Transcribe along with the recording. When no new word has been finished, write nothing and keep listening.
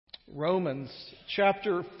Romans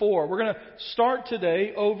chapter 4. We're going to start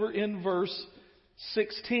today over in verse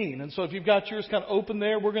 16. And so if you've got yours kind of open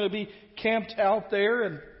there, we're going to be camped out there.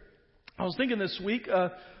 And I was thinking this week,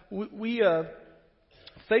 we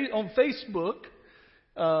on Facebook,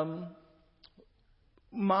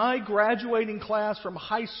 my graduating class from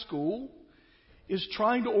high school is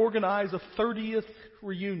trying to organize a 30th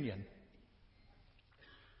reunion.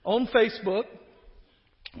 On Facebook,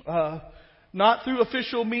 not through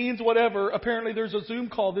official means, whatever. Apparently there's a Zoom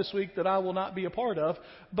call this week that I will not be a part of,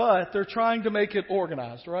 but they're trying to make it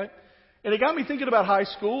organized, right? And it got me thinking about high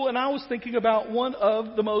school, and I was thinking about one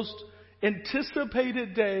of the most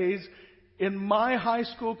anticipated days in my high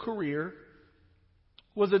school career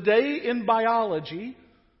was a day in biology.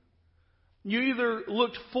 You either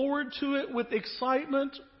looked forward to it with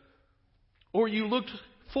excitement or you looked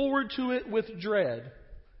forward to it with dread.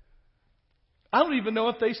 I don't even know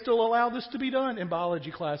if they still allow this to be done in biology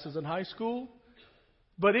classes in high school,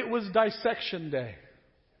 but it was dissection day.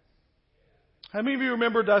 How many of you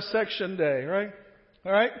remember dissection day, right?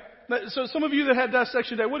 All right. So some of you that had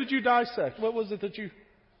dissection day, what did you dissect? What was it that you...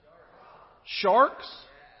 Sharks?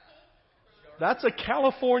 That's a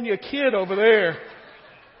California kid over there.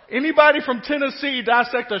 Anybody from Tennessee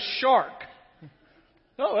dissect a shark?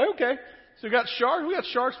 Oh, okay. So we got sharks. We got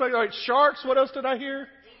sharks. All right, sharks. What else did I hear?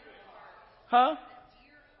 Huh?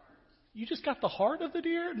 You just got the heart of the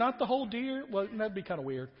deer, not the whole deer? Well, that'd be kind of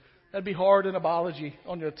weird. That'd be hard in a biology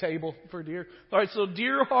on your table for a deer. All right, so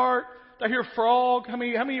deer heart. Did I hear frog? How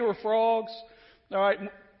many of you were frogs? All right.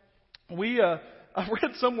 I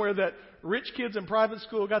read somewhere that rich kids in private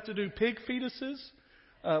school got to do pig fetuses.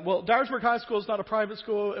 Well, Dyersburg High School is not a private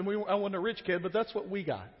school, and I wasn't a rich kid, but that's what we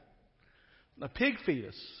got. A pig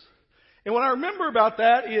fetus. And what I remember about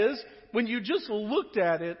that is when you just looked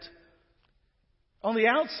at it, on the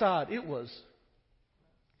outside, it was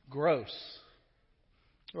gross.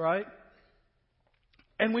 Right?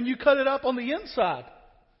 And when you cut it up on the inside,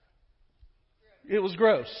 it was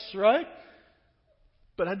gross. Right?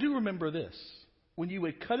 But I do remember this. When you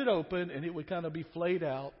would cut it open and it would kind of be flayed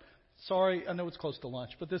out. Sorry, I know it's close to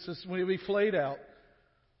lunch, but this is when it would be flayed out.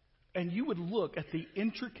 And you would look at the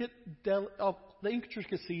intricacies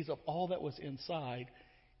of all that was inside.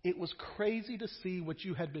 It was crazy to see what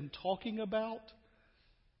you had been talking about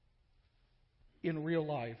in real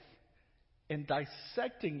life. And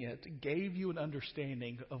dissecting it gave you an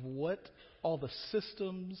understanding of what all the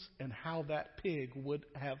systems and how that pig would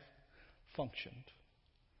have functioned.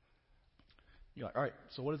 You're like, all right,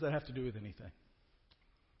 so what does that have to do with anything?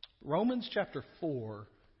 Romans chapter 4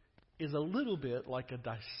 is a little bit like a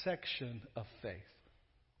dissection of faith.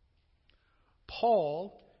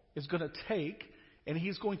 Paul is going to take, and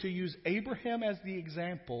he's going to use Abraham as the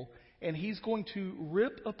example, and he's going to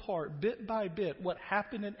rip apart bit by bit what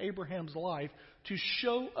happened in Abraham's life to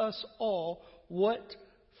show us all what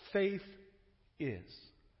faith is.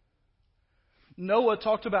 Noah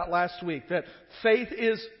talked about last week that faith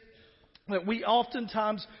is that we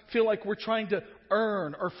oftentimes feel like we're trying to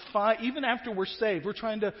earn or find, even after we're saved, we're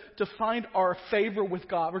trying to find our favor with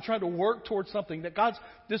God. We're trying to work towards something, that God's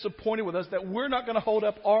disappointed with us, that we're not going to hold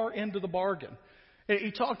up our end of the bargain. And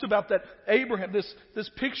he talked about that Abraham, this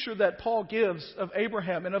picture that Paul gives of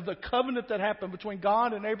Abraham and of the covenant that happened between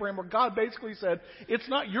God and Abraham, where God basically said, it's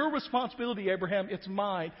not your responsibility, Abraham, it's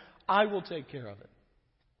mine. I will take care of it.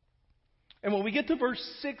 And when we get to verse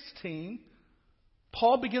 16,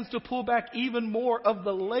 Paul begins to pull back even more of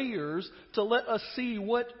the layers to let us see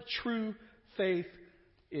what true faith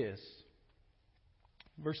is.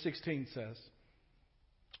 Verse 16 says,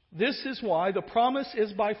 "This is why the promise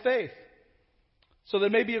is by faith, so that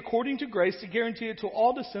it may be according to grace to guarantee it to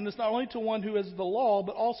all descendants, not only to one who has the law,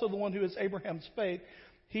 but also the one who has Abraham's faith.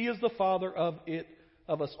 He is the father of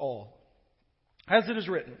us all. As it is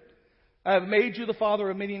written, I have made you the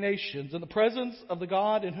father of many nations, in the presence of the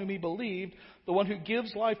God in whom he believed, the one who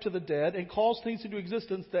gives life to the dead and calls things into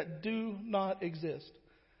existence that do not exist.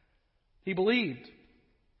 He believed,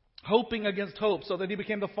 hoping against hope, so that he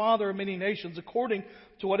became the father of many nations, according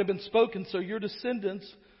to what had been spoken, so your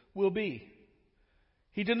descendants will be.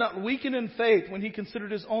 He did not weaken in faith when he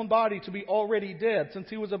considered his own body to be already dead, since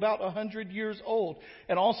he was about 100 years old,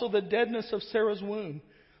 and also the deadness of Sarah's womb.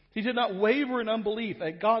 He did not waver in unbelief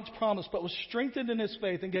at God's promise, but was strengthened in his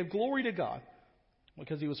faith and gave glory to God,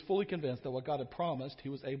 because he was fully convinced that what God had promised he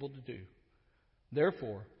was able to do.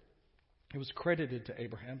 Therefore, it was credited to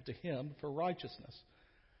Abraham, to him, for righteousness.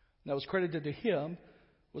 And that was credited to him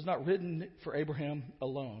was not written for Abraham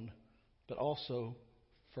alone, but also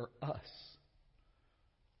for us.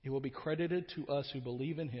 It will be credited to us who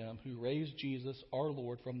believe in him, who raised Jesus, our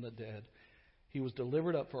Lord, from the dead, He was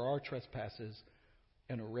delivered up for our trespasses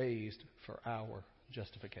and raised for our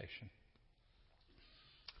justification.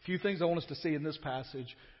 A few things I want us to see in this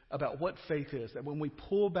passage about what faith is. That when we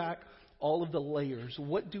pull back all of the layers,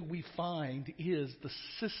 what do we find is the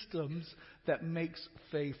systems that makes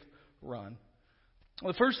faith run.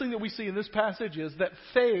 Well, the first thing that we see in this passage is that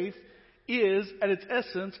faith is, at its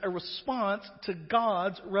essence, a response to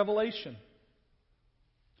God's revelation.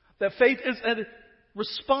 That faith is a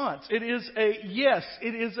response. It is a yes.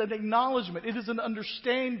 It is an acknowledgement. It is an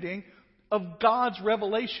understanding of God's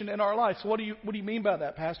revelation in our life. So what do you mean by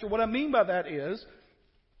that, Pastor? What I mean by that is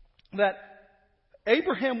that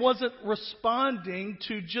Abraham wasn't responding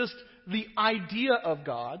to just the idea of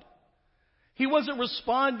God. He wasn't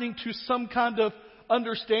responding to some kind of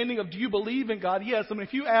understanding of, do you believe in God? Yes. I mean,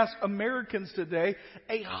 if you ask Americans today,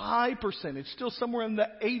 a high percentage, still somewhere in the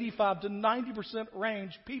 85 to 90%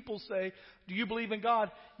 range, people say, do you believe in God?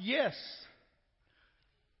 Yes.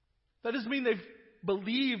 That doesn't mean they've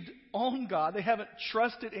believed on God. They haven't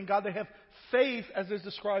trusted in God. They have faith as is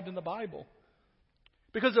described in the Bible.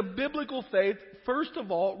 Because a biblical faith, first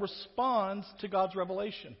of all, responds to God's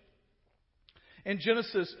revelation. In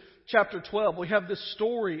Genesis chapter 12, we have this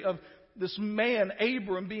story of this man,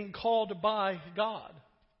 Abram, being called by God.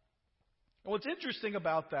 And what's interesting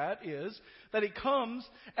about that is that it comes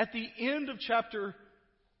at the end of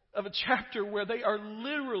a chapter where they are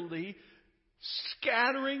literally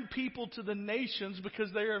scattering people to the nations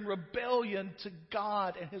because they are in rebellion to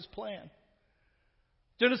God and His plan.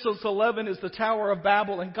 Genesis 11 is the Tower of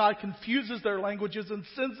Babel, and God confuses their languages and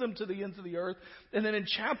sends them to the ends of the earth. And then in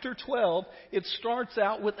chapter 12, it starts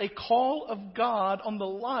out with a call of God on the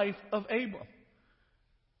life of Abram.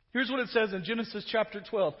 Here's what it says in Genesis chapter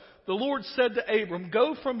 12. The Lord said to Abram,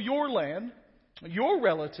 go from your land, your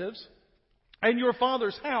relatives, and your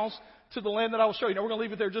father's house to the land that I will show you. Now we're going to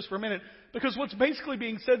leave it there just for a minute, because what's basically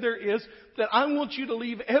being said there is that I want you to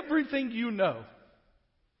leave everything you know.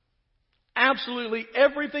 Absolutely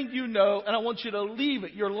everything you know, and I want you to leave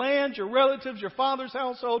it. Your land, your relatives, your father's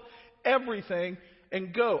household, everything,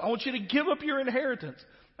 and go. I want you to give up your inheritance.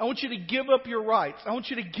 I want you to give up your rights. I want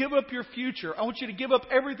you to give up your future. I want you to give up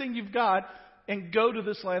everything you've got and go to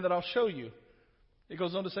this land that I'll show you. It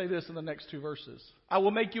goes on to say this in the next two verses. I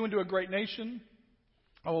will make you into a great nation.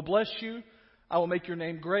 I will bless you. I will make your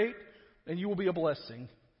name great, and you will be a blessing.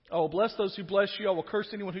 I will bless those who bless you. I will curse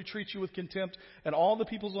anyone who treats you with contempt. And all the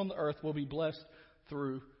peoples on the earth will be blessed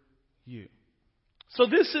through you. So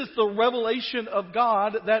this is the revelation of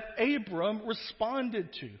God that Abram responded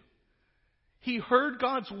to. He heard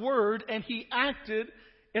God's word and he acted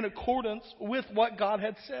in accordance with what God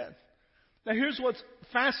had said. Now here's what's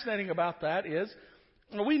fascinating about that is,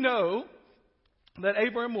 we know that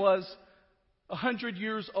Abram was 100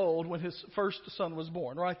 years old when his first son was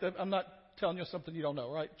born, right? I'm not telling you something you don't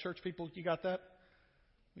know, right? Church people, you got that?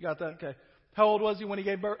 You got that? Okay. How old was he when he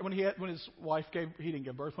gave birth? When his wife gave, he didn't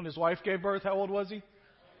give birth. When his wife gave birth, how old was he?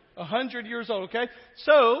 100 years old, okay?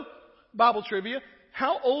 So, Bible trivia,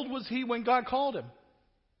 how old was he when God called him?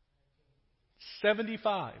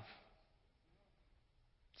 75.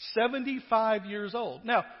 75 years old.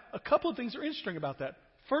 Now, a couple of things are interesting about that.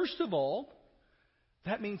 First of all,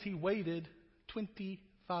 that means he waited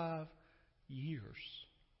 25 years.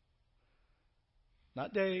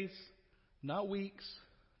 Not days, not weeks,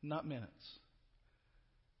 not minutes.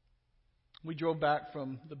 We drove back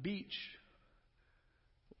from the beach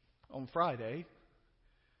on Friday.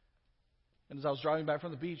 And as I was driving back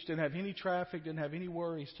from the beach, didn't have any traffic, didn't have any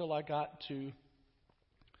worries till I got to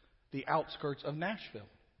the outskirts of Nashville.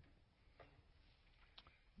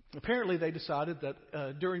 Apparently they decided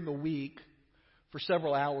that during the week, for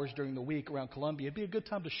several hours during the week around Columbia, it'd be a good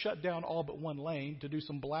time to shut down all but one lane to do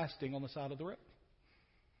some blasting on the side of the road.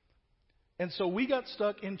 And so we got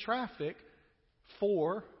stuck in traffic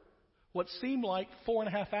for what seemed like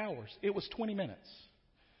 4.5 hours. It was 20 minutes.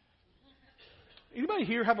 Anybody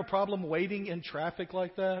here have a problem waiting in traffic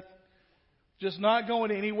like that? Just not going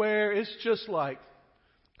anywhere. It's just like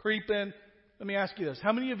creeping. Let me ask you this.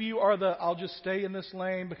 How many of you are the, I'll just stay in this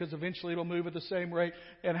lane because eventually it'll move at the same rate?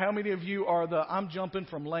 And how many of you are the, I'm jumping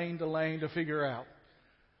from lane to lane to figure out?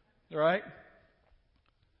 All right?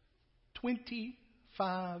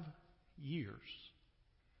 25 years.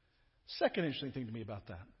 Second interesting thing to me about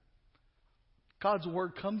that. God's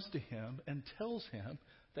word comes to him and tells him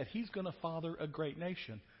that he's going to father a great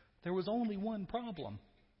nation. There was only one problem.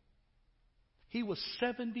 He was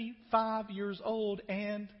 75 years old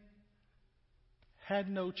and had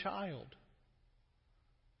no child.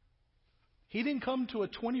 He didn't come to a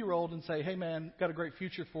 20-year-old and say, hey man, got a great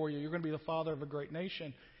future for you. You're going to be the father of a great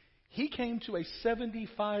nation. He came to a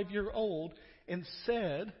 75-year-old and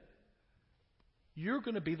said, you're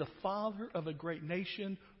going to be the father of a great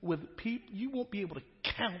nation with people. You won't be able to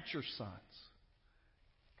count your sons.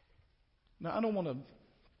 Now, I don't want to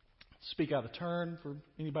speak out of turn for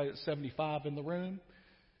anybody that's 75 in the room.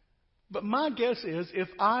 But my guess is if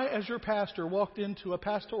I, as your pastor, walked into a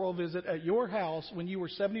pastoral visit at your house when you were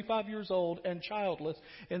 75 years old and childless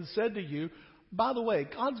and said to you, by the way,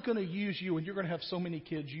 God's going to use you and you're going to have so many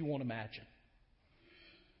kids you won't imagine.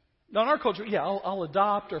 Now, in our culture, yeah, I'll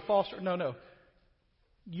adopt or foster. No.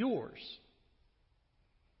 Yours.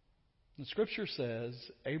 The Scripture says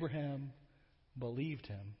Abraham believed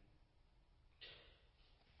him.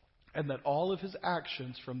 And that all of his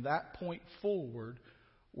actions from that point forward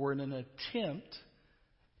were in an attempt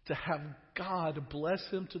to have God bless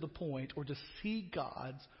him to the point or to see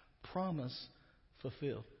God's promise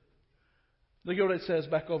fulfilled. Look at what it says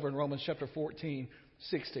back over in Romans chapter 14:16.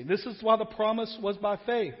 This is why the promise was by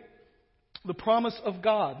faith. The promise of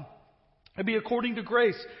God. It'd be according to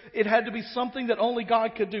grace. It had to be something that only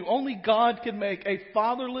God could do. Only God could make a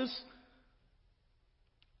fatherless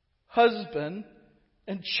husband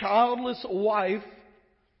and childless wife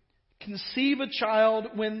conceive a child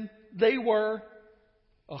when they were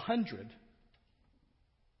 100.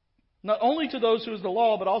 Not only to those who is the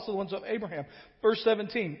law, but also the ones of Abraham. Verse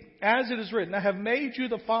 17, as it is written, I have made you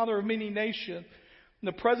the father of many nations in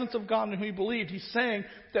the presence of God in whom he believed. He's saying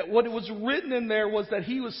that what was written in there was that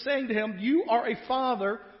he was saying to him, you are a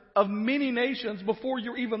father of many nations before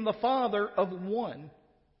you're even the father of one.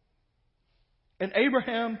 And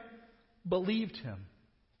Abraham believed him,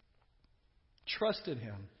 trusted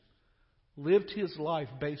him, lived his life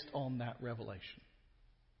based on that revelation.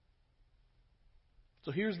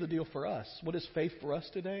 So here's the deal for us. What is faith for us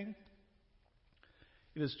today?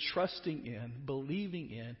 It is trusting in, believing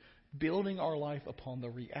in, building our life upon the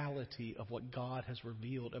reality of what God has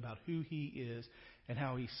revealed about who he is and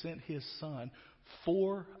how he sent his son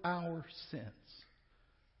for our sins.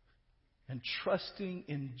 And trusting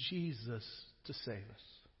in Jesus to save us.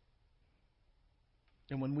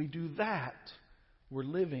 And when we do that, we're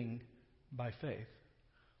living by faith.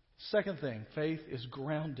 Second thing, faith is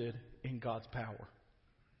grounded in God's power.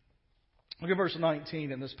 Look at verse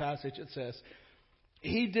 19 in this passage. It says,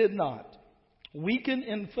 he did not weaken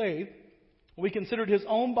in faith. We considered his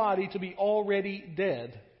own body to be already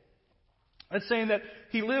dead. That's saying that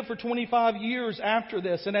he lived for 25 years after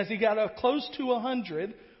this. And as he got up close to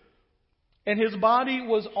 100 and his body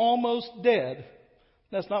was almost dead.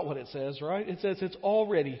 That's not what it says, right? It says it's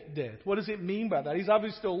already dead. What does it mean by that? He's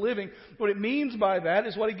obviously still living. What it means by that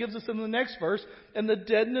is what he gives us in the next verse. And the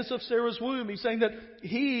deadness of Sarah's womb. He's saying that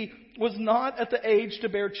he was not at the age to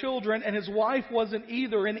bear children and his wife wasn't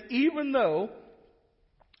either. And even though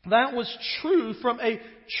that was true from a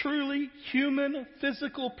truly human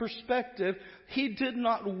physical perspective, he did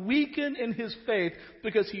not weaken in his faith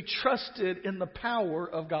because he trusted in the power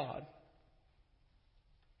of God.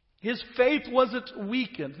 His faith wasn't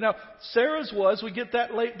weakened. Now, Sarah's was. We get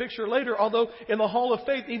that picture later, although in the hall of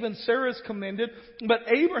faith, even Sarah's commended. But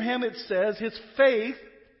Abraham, it says, his faith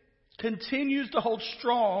continues to hold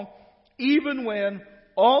strong even when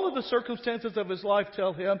all of the circumstances of his life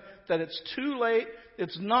tell him that it's too late,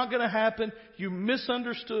 it's not going to happen, you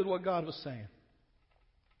misunderstood what God was saying.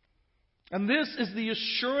 And this is the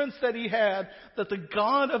assurance that he had that the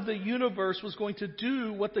God of the universe was going to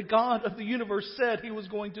do what the God of the universe said he was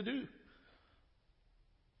going to do.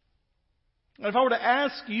 And if I were to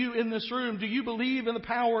ask you in this room, do you believe in the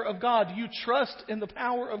power of God? Do you trust in the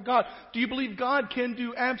power of God? Do you believe God can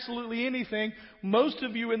do absolutely anything? Most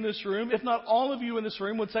of you in this room, if not all of you in this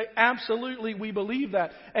room, would say, absolutely, we believe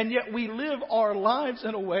that. And yet we live our lives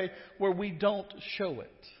in a way where we don't show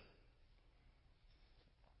it.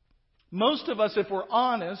 Most of us, if we're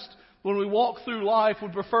honest, when we walk through life,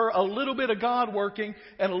 would prefer a little bit of God working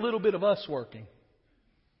and a little bit of us working.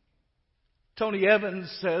 Tony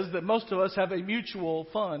Evans says that most of us have a mutual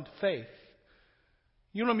fund faith.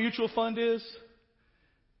 You know what a mutual fund is?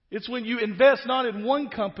 It's when you invest not in one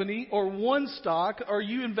company or one stock, or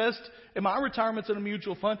you invest, in my retirement's in a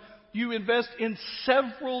mutual fund, you invest in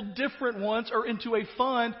several different ones or into a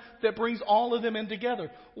fund that brings all of them in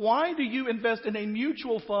together. Why do you invest in a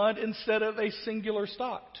mutual fund instead of a singular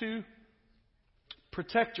stock? To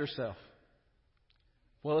protect yourself.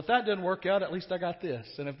 Well, if that doesn't work out, at least I got this.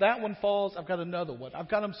 And if that one falls, I've got another one. I've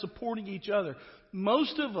got them supporting each other.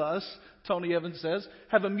 Most of us, Tony Evans says,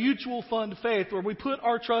 have a mutual fund faith where we put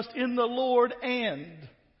our trust in the Lord and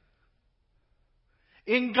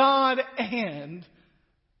in God and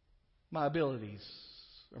my abilities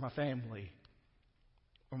or my family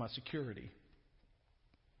or my security.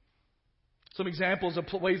 Some examples of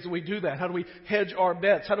ways that we do that. How do we hedge our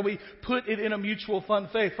bets? How do we put it in a mutual fund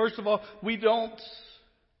faith? First of all, we don't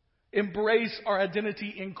embrace our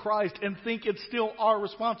identity in Christ and think it's still our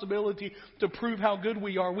responsibility to prove how good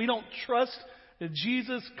we are. We don't trust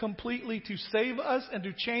Jesus completely to save us and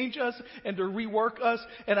to change us and to rework us.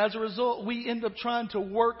 And as a result, we end up trying to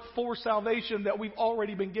work for salvation that we've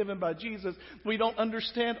already been given by Jesus. We don't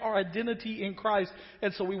understand our identity in Christ.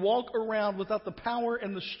 And so we walk around without the power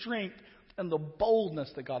and the strength and the boldness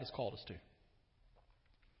that God has called us to.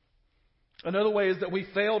 Another way is that we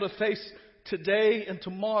fail to face today and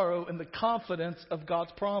tomorrow in the confidence of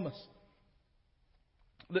God's promise.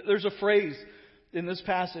 There's a phrase in this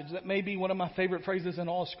passage that may be one of my favorite phrases in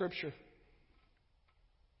all of Scripture.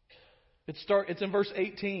 It's in verse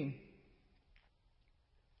 18.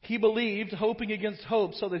 He believed, hoping against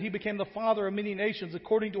hope, so that he became the father of many nations,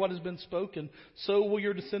 according to what has been spoken. So will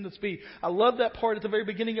your descendants be. I love that part at the very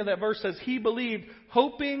beginning of that verse says, he believed,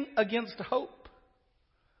 hoping against hope.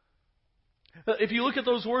 If you look at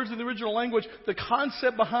those words in the original language, the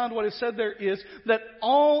concept behind what is said there is that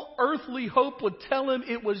all earthly hope would tell him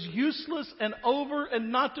it was useless and over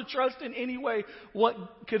and not to trust in any way what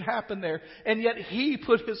could happen there. And yet he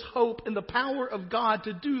put his hope in the power of God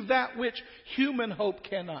to do that which human hope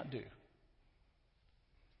cannot do.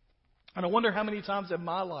 And I wonder how many times in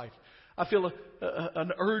my life I feel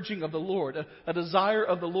an urging of the Lord, a desire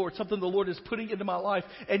of the Lord, something the Lord is putting into my life.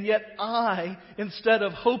 And yet I, instead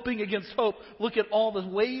of hoping against hope, look at all the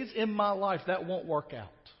ways in my life that won't work out.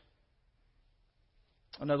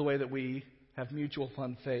 Another way that we have mutual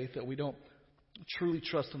fund faith, that we don't truly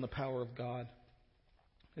trust in the power of God,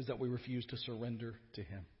 is that we refuse to surrender to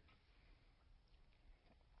Him.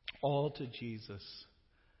 All to Jesus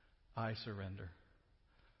I surrender.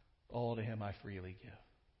 All to Him I freely give.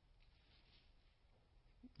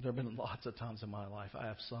 There have been lots of times in my life I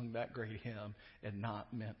have sung that great hymn and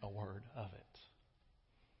not meant a word of it.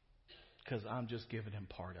 Because I'm just giving Him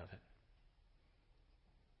part of it.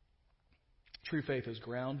 True faith is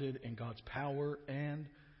grounded in God's power, and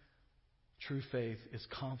true faith is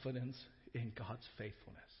confidence in God's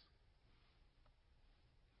faithfulness.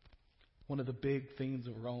 One of the big themes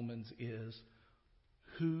of Romans is,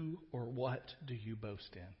 who or what do you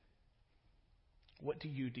boast in? What do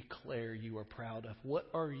you declare you are proud of? What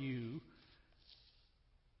are you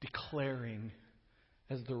declaring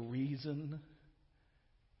as the reason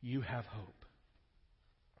you have hope?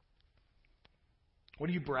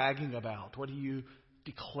 What are you bragging about? What are you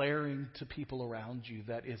declaring to people around you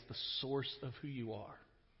that is the source of who you are?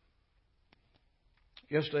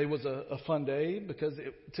 Yesterday was a fun day because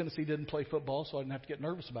Tennessee didn't play football, so I didn't have to get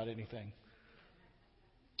nervous about anything.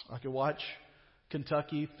 I could watch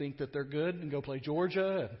Kentucky think that they're good and go play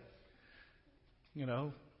Georgia,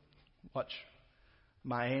 and watch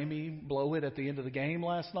Miami blow it at the end of the game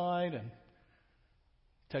last night, and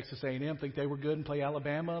Texas A&M think they were good and play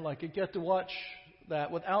Alabama. I get to watch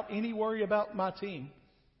that without any worry about my team.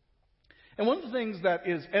 And one of the things that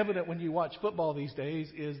is evident when you watch football these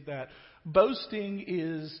days is that boasting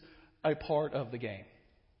is a part of the game.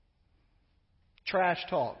 Trash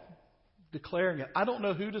talk, declaring it. I don't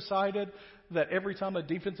know who decided that every time a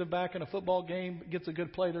defensive back in a football game gets a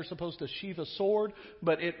good play, they're supposed to sheath a sword,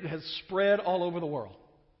 but it has spread all over the world.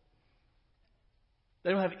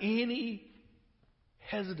 They don't have any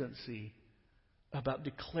hesitancy about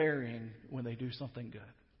declaring when they do something good.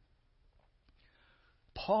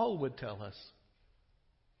 Paul would tell us,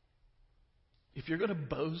 if you're going to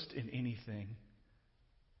boast in anything,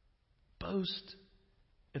 boast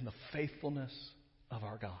in the faithfulness of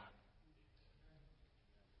our God.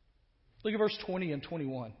 Look at verse 20 and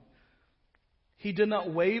 21. He did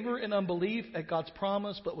not waver in unbelief at God's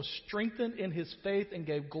promise, but was strengthened in his faith and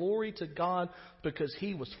gave glory to God because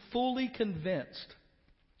he was fully convinced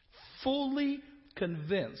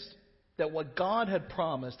that what God had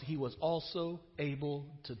promised, he was also able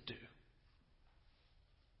to do.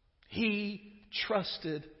 He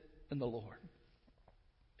trusted in the Lord.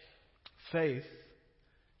 Faith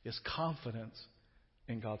is confidence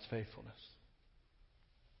in God's faithfulness.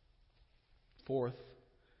 Fourth,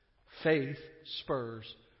 faith spurs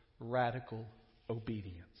radical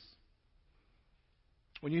obedience.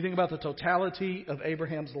 When you think about the totality of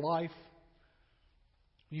Abraham's life,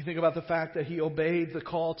 you think about the fact that he obeyed the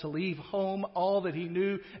call to leave home, all that he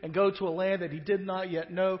knew, and go to a land that he did not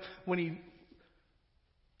yet know. When he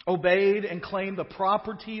obeyed and claimed the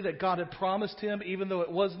property that God had promised him, even though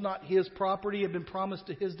it was not his property, it had been promised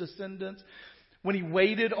to his descendants. When he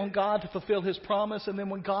waited on God to fulfill his promise, and then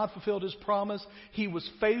when God fulfilled his promise, he was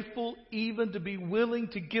faithful even to be willing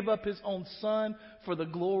to give up his own son for the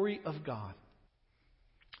glory of God.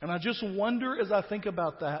 And I just wonder as I think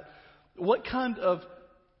about that, what kind of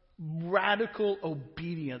radical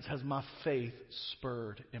obedience has my faith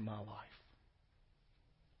spurred in my life?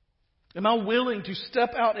 Am I willing to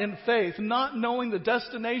step out in faith, not knowing the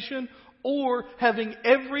destination or having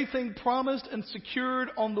everything promised and secured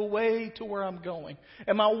on the way to where I'm going?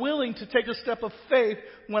 Am I willing to take a step of faith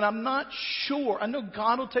when I'm not sure? I know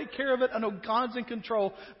God will take care of it. I know God's in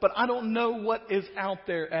control, but I don't know what is out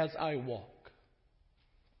there as I walk.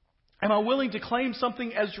 Am I willing to claim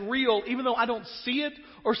something as real even though I don't see it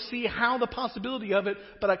or see how the possibility of it,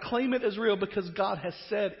 but I claim it as real because God has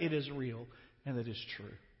said it is real and it is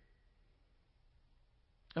true?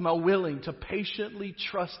 Am I willing to patiently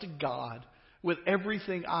trust God with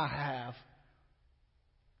everything I have,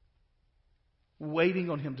 waiting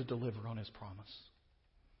on Him to deliver on His promise?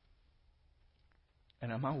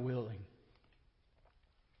 And am I willing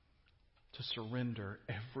to surrender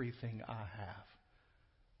everything I have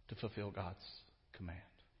to fulfill God's command?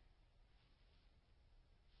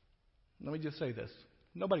 Let me just say this.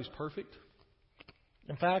 Nobody's perfect.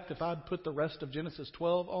 In fact, if I'd put the rest of Genesis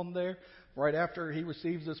 12 on there, right after he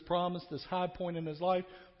receives this promise, this high point in his life,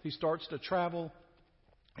 he starts to travel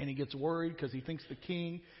and he gets worried because he thinks the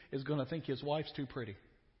king is going to think his wife's too pretty.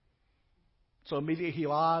 So immediately he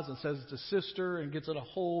lies and says it's his sister and gets in a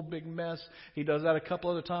whole big mess. He does that a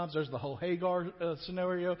couple other times. There's the whole Hagar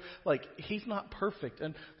scenario. Like, he's not perfect.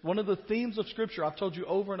 And one of the themes of Scripture, I've told you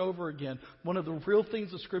over and over again, one of the real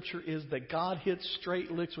themes of Scripture is that God hits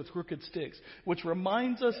straight licks with crooked sticks, which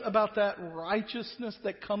reminds us about that righteousness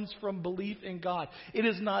that comes from belief in God. It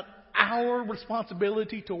is not our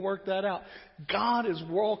responsibility to work that out. God is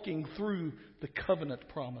walking through the covenant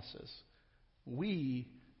promises. We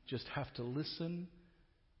just have to listen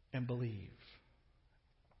and believe.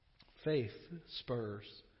 Faith spurs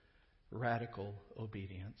radical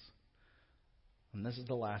obedience. And this is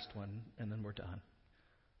the last one, and then we're done.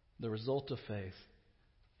 The result of faith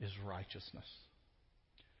is righteousness.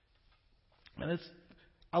 And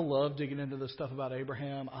I love digging into this stuff about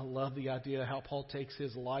Abraham. I love the idea how Paul takes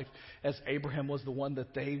his life as Abraham was the one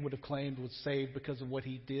that they would have claimed was saved because of what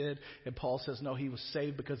he did. And Paul says, no, he was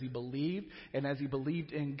saved because he believed. And as he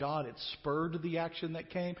believed in God, it spurred the action that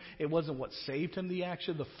came. It wasn't what saved him, the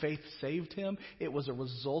action. The faith saved him. It was a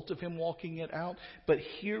result of him walking it out. But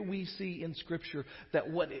here we see in Scripture that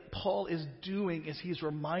what Paul is doing is he's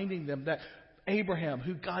reminding them that Abraham,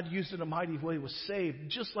 who God used in a mighty way, was saved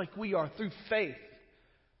just like we are through faith.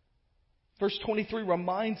 Verse 23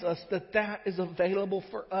 reminds us that that is available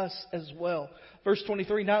for us as well. Verse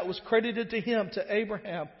 23, now it was credited to him, to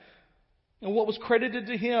Abraham. And what was credited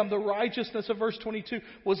to him, the righteousness of verse 22,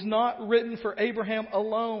 was not written for Abraham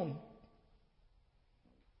alone,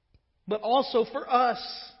 but also for us.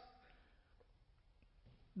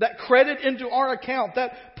 That credit into our account,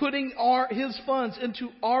 that putting his funds into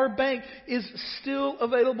our bank is still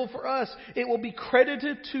available for us. It will be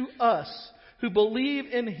credited to us who believe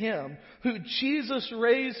in Him, who Jesus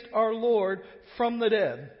raised our Lord from the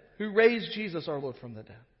dead. Who raised Jesus our Lord from the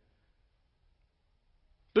dead.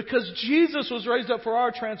 Because Jesus was raised up for our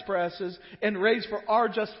transgressions and raised for our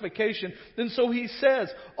justification. And so he says,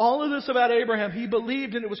 all of this about Abraham, he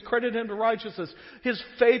believed and it was credited unto righteousness. His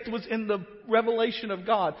faith was in the revelation of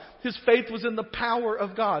God. His faith was in the power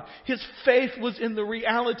of God. His faith was in the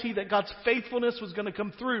reality that God's faithfulness was going to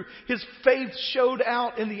come through. His faith showed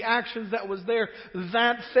out in the actions that was there.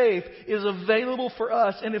 That faith is available for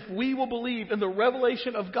us. And if we will believe in the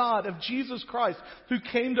revelation of God, of Jesus Christ, who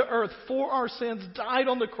came to earth for our sins, died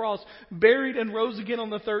on the cross, buried and rose again on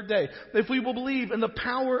the third day. If we will believe in the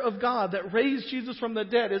power of God that raised Jesus from the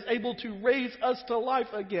dead, is able to raise us to life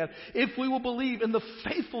again. If we will believe in the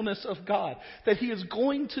faithfulness of God, that He is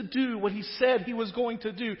going to do what He said He was going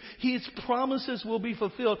to do. His promises will be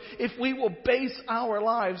fulfilled. If we will base our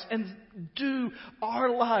lives and do our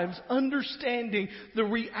lives understanding the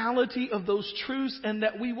reality of those truths, and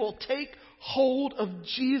that we will take hold of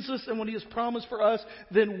Jesus and what He has promised for us,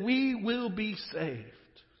 then we will be saved.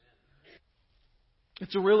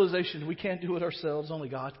 It's a realization we can't do it ourselves. Only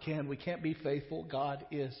God can. We can't be faithful. God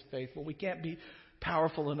is faithful. We can't be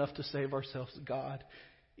powerful enough to save ourselves. God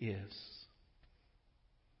is.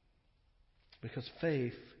 Because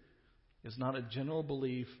faith is not a general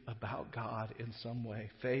belief about God in some way.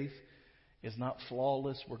 Faith is not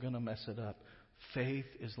flawless. We're going to mess it up. Faith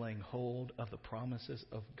is laying hold of the promises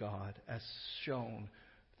of God as shown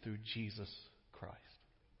through Jesus Christ.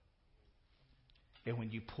 And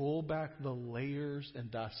when you pull back the layers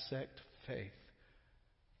and dissect faith,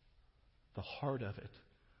 the heart of it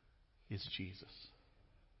is Jesus.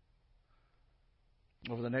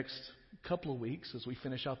 Over the next couple of weeks, as we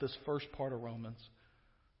finish out this first part of Romans,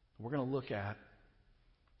 We're going to look at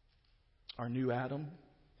our new Adam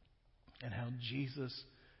and how Jesus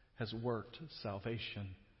has worked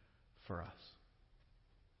salvation for us.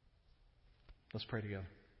 Let's pray together.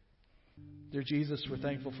 Dear Jesus, we're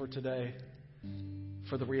thankful for today,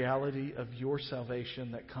 for the reality of your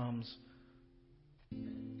salvation that comes,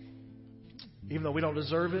 even though we don't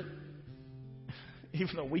deserve it,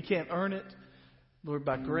 even though we can't earn it. Lord,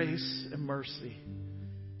 by grace and mercy,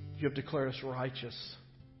 you have declared us righteous.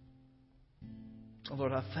 Oh,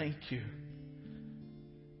 Lord, I thank you.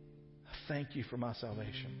 I thank you for my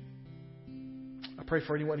salvation. I pray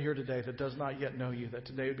for anyone here today that does not yet know you, that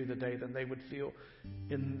today would be the day that they would feel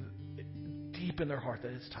deep in their heart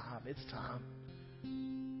that it's time. It's time.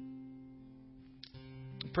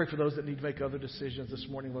 I pray for those that need to make other decisions this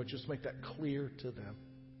morning, Lord. Just make that clear to them.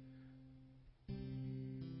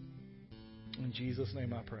 In Jesus'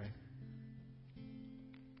 name I pray.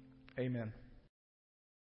 Amen.